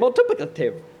a word?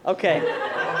 Multiplicative. Okay.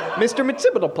 Mr.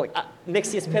 Mitzibidoplic.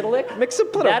 Mixius Pitalik?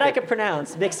 Mixipidoplic. That I could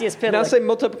pronounce. Mixius Pitalik. Now say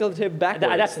multiplicative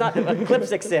backwards. That's not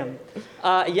Klipsixim.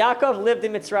 Yaakov lived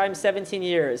in Mitzrayim 17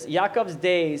 years. Yaakov's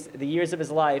days, the years of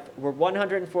his life, were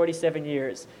 147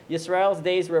 years. Yisrael's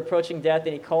days were approaching death,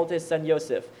 and he called to his son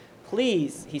Yosef.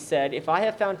 Please, he said, if I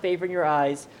have found favor in your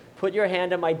eyes, put your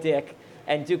hand on my dick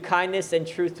and do kindness and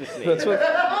truth with me. That's what.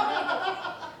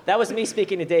 That was me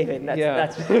speaking to David. Yeah.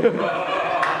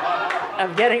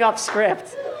 I'm getting off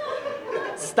script.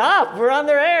 Stop, we're on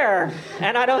their air.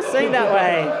 And I don't sing that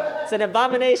way. It's an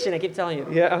abomination, I keep telling you.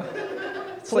 Yeah.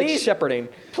 It's like Please. shepherding.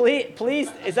 Please,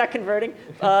 is that converting?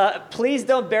 Please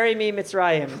don't bury me in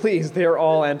Mitzrayim. Please, they're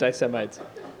all anti-Semites.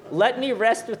 Let me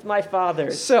rest with my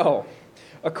fathers. So,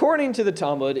 according to the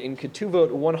Talmud in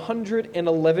Ketuvot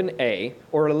 111a,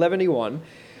 or 11:1,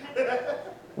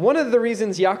 one of the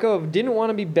reasons Yaakov didn't want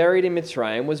to be buried in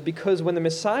Mitzrayim was because when the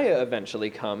Messiah eventually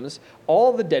comes,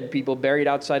 all the dead people buried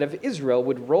outside of Israel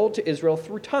would roll to Israel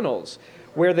through tunnels,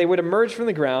 where they would emerge from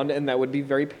the ground, and that would be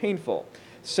very painful.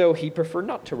 So he preferred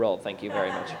not to roll, thank you very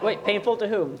much. Wait, painful to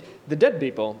whom? The dead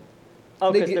people.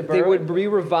 Oh, because They would be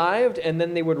revived, and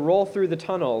then they would roll through the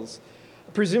tunnels,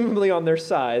 presumably on their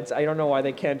sides. I don't know why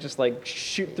they can't just like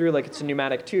shoot through like it's a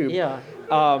pneumatic tube. Yeah.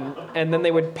 And then they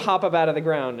would pop up out of the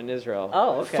ground in Israel.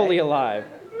 Oh, okay. Fully alive.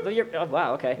 Oh,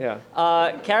 wow, okay. Yeah.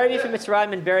 Carry me from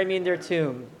Mitzrayim and bury me in their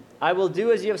tomb. I will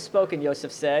do as you have spoken,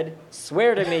 Yosef said.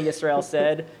 Swear to me, Yisrael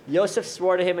said. Yosef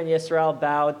swore to him, and Yisrael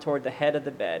bowed toward the head of the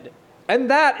bed.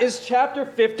 And that is chapter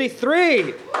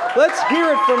 53. Let's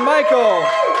hear it from Michael.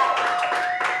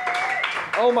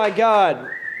 Oh my God.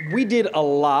 We did a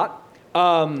lot.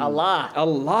 A lot. A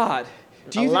lot.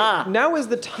 A lot. Now is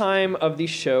the time of the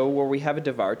show where we have a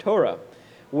Devar Torah,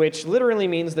 which literally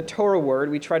means the Torah word.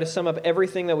 We try to sum up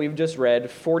everything that we've just read,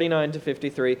 49 to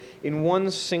 53, in one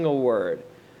single word.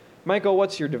 Michael,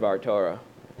 what's your Devar Torah?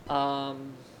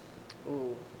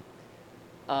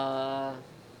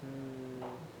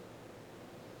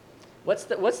 What's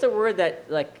the word that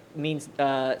like means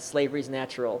slavery's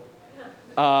natural?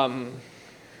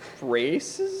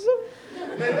 Racism?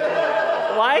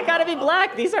 Why it gotta be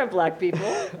black? These aren't black people.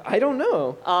 I don't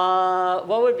know.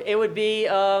 It would be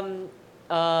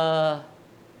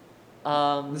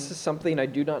This is something I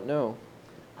do not know.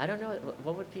 I don't know.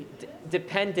 What would be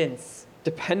dependence?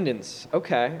 Dependence.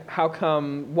 Okay. How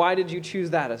come? Why did you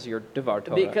choose that as your Devar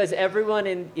Torah? Because everyone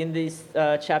in these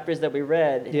chapters that we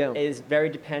read Yeah. is very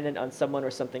dependent on someone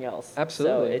or something else.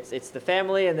 Absolutely. So it's the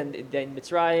family, and then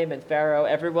Mitzrayim and Pharaoh.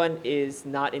 Everyone is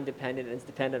not independent and is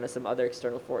dependent on some other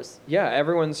external force. Yeah,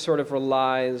 everyone sort of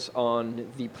relies on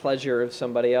the pleasure of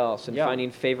somebody else and Yeah.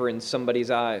 finding favor in somebody's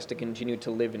eyes to continue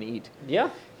to live and eat. Yeah.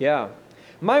 Yeah.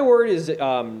 My word is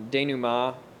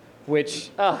denouement, which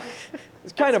Oh.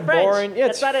 is kind of French. boring. Yeah,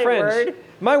 it's That's not a French. word.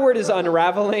 My word is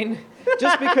unraveling,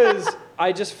 just because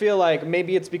I just feel like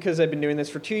maybe it's because I've been doing this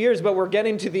for 2 years, but we're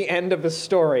getting to the end of the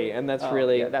story, and that's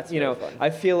really, yeah, that's you really know, fun. I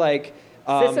feel like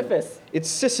Sisyphus. It's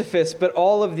Sisyphus, but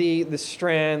all of the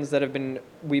strands that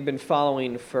we've been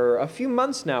following for a few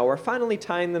months now are finally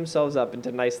tying themselves up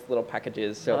into nice little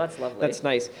packages. So Oh, that's lovely. That's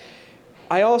nice.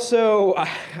 I also,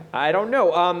 I don't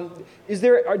know.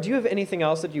 Do you have anything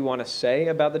else that you want to say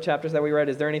about the chapters that we read?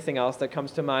 Is there anything else that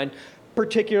comes to mind,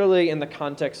 particularly in the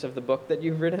context of the book that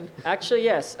you've written? Actually,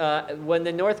 yes. When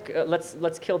the North,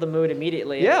 let's kill the mood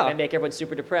immediately Yeah. and make everyone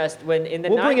super depressed. When in the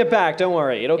We'll bring it back. Don't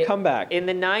worry. It'll come back. In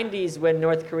the 90s, when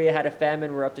North Korea had a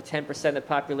famine where up to 10% of the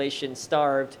population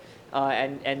starved,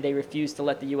 and they refused to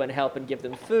let the UN help and give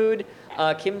them food,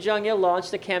 Kim Jong-il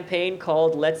launched a campaign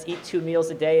called Let's Eat 2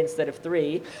 meals a day instead of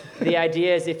 3. The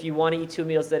idea is if you want to eat 2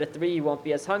 meals instead of 3, you won't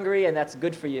be as hungry, and that's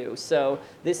good for you. So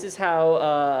this is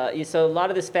how, so a lot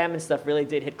of this famine stuff really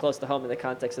did hit close to home in the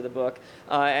context of the book.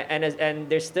 And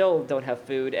they still don't have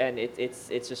food, and it's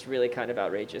just really kind of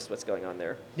outrageous what's going on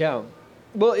there. Yeah.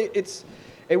 Well,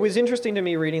 it was interesting to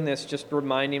me reading this, just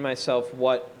reminding myself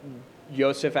what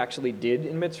Yoseph actually did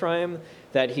in Mitzrayim,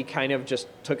 that he kind of just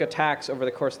took a tax over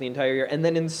the course of the entire year and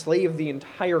then enslaved the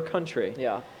entire country.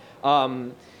 Yeah.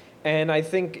 And I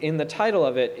think in the title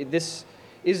of it, this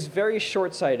is very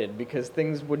short-sighted because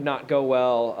things would not go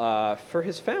well for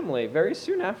his family very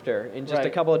soon after, in just a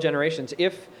Right. couple of generations.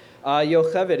 If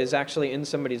Yocheved is actually in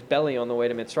somebody's belly on the way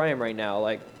to Mitzrayim right now,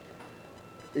 like,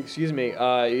 excuse me,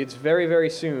 it's very, very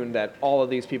soon that all of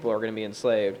these people are going to be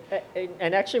enslaved.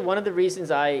 And actually, one of the reasons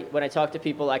when I talk to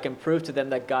people, I can prove to them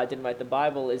that God didn't write the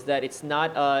Bible is that it's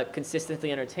not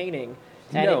consistently entertaining.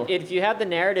 And No. if you have the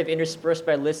narrative interspersed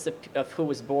by lists of who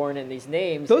was born and these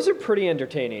names. Those are pretty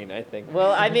entertaining, I think.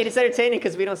 Well, I mean, it's entertaining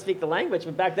because we don't speak the language,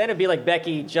 but back then it'd be like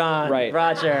Becky, John, Right.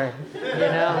 Roger, you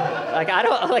know? Like, I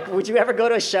don't, like, would you ever go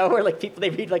to a show where, like, they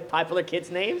read, like, popular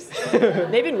kids' names?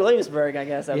 Maybe in Williamsburg, I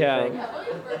guess, I would Yeah. think.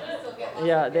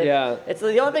 Yeah. Yeah, it's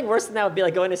the only thing worse than that would be,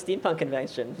 like, going to a steampunk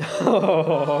convention.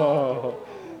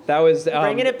 That was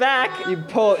Bringing it back. You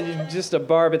just a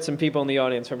barb at some people in the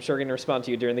audience who I'm sure are going to respond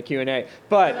to you during the Q&A.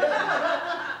 But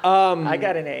I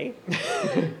got an A.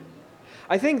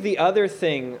 I think the other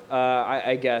thing,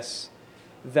 I guess,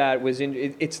 that was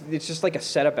it's just like a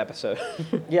setup episode.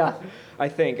 Yeah. I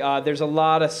think there's a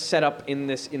lot of setup in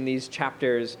these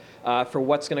chapters for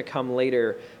what's going to come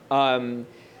later.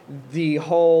 The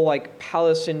whole like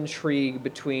palace intrigue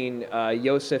between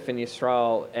Yosef and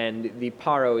Yisrael and the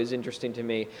Paro is interesting to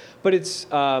me, but it's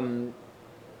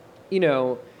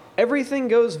everything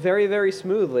goes very, very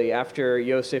smoothly after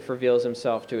Yosef reveals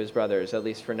himself to his brothers, at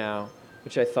least for now,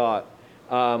 which I thought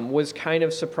was kind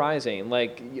of surprising.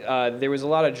 Like there was a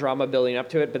lot of drama building up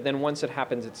to it, but then once it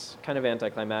happens, it's kind of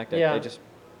anticlimactic. Yeah.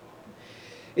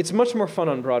 It's much more fun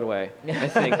on Broadway, I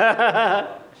think.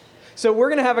 So we're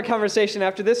going to have a conversation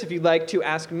after this. If you'd like to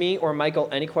ask me or Michael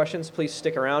any questions, please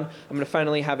stick around. I'm going to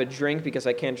finally have a drink because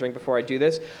I can't drink before I do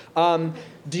this. Do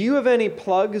you have any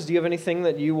plugs? Do you have anything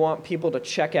that you want people to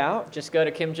check out? Just go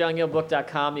to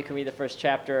kimjongilbook.com. You can read the first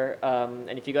chapter.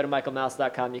 And if you go to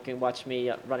michaelmouse.com, you can watch me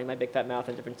running my big fat mouth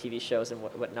on different TV shows and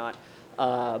whatnot.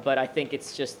 But I think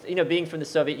it's just, being from the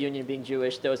Soviet Union, being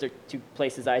Jewish, those are two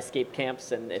places I escaped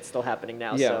camps, and it's still happening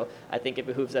now. Yeah. So I think it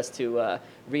behooves us to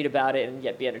read about it and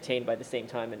yet be entertained by the same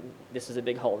time. And this is a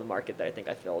big hole in the market that I think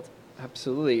I filled.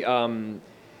 Absolutely.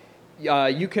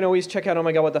 You can always check out Oh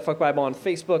My God, What the Fuck Bible on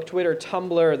Facebook, Twitter,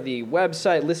 Tumblr, the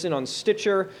website, listen on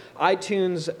Stitcher,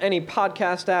 iTunes, any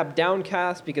podcast app,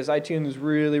 Downcast, because iTunes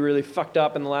really, really fucked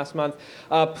up in the last month.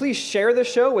 Please share the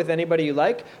show with anybody you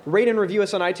like. Rate and review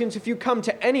us on iTunes. If you come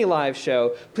to any live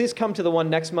show, please come to the one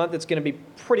next month. It's going to be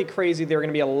pretty crazy. There are going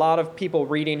to be a lot of people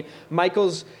reading.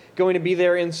 Michael's going to be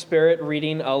there in spirit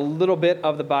reading a little bit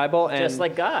of the Bible. And Just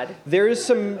like God. there is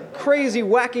some crazy,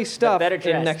 wacky stuff better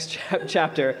in dressed. next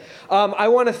chapter. I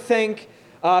want to thank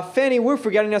Fanny Wu for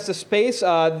getting us the space,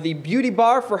 the Beauty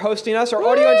Bar for hosting us, our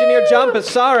audio engineer John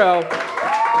Passaro,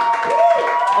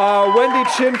 Wendy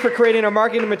Chin for creating our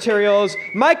marketing materials,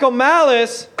 Michael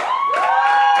Malice,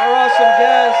 our awesome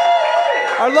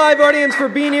guest, Our live audience for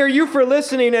being here, you for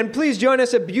listening, and please join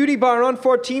us at Beauty Bar on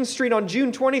 14th Street on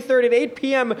June 23rd at 8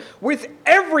 p.m. with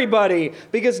everybody,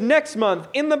 because next month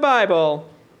in the Bible,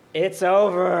 It's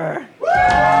over.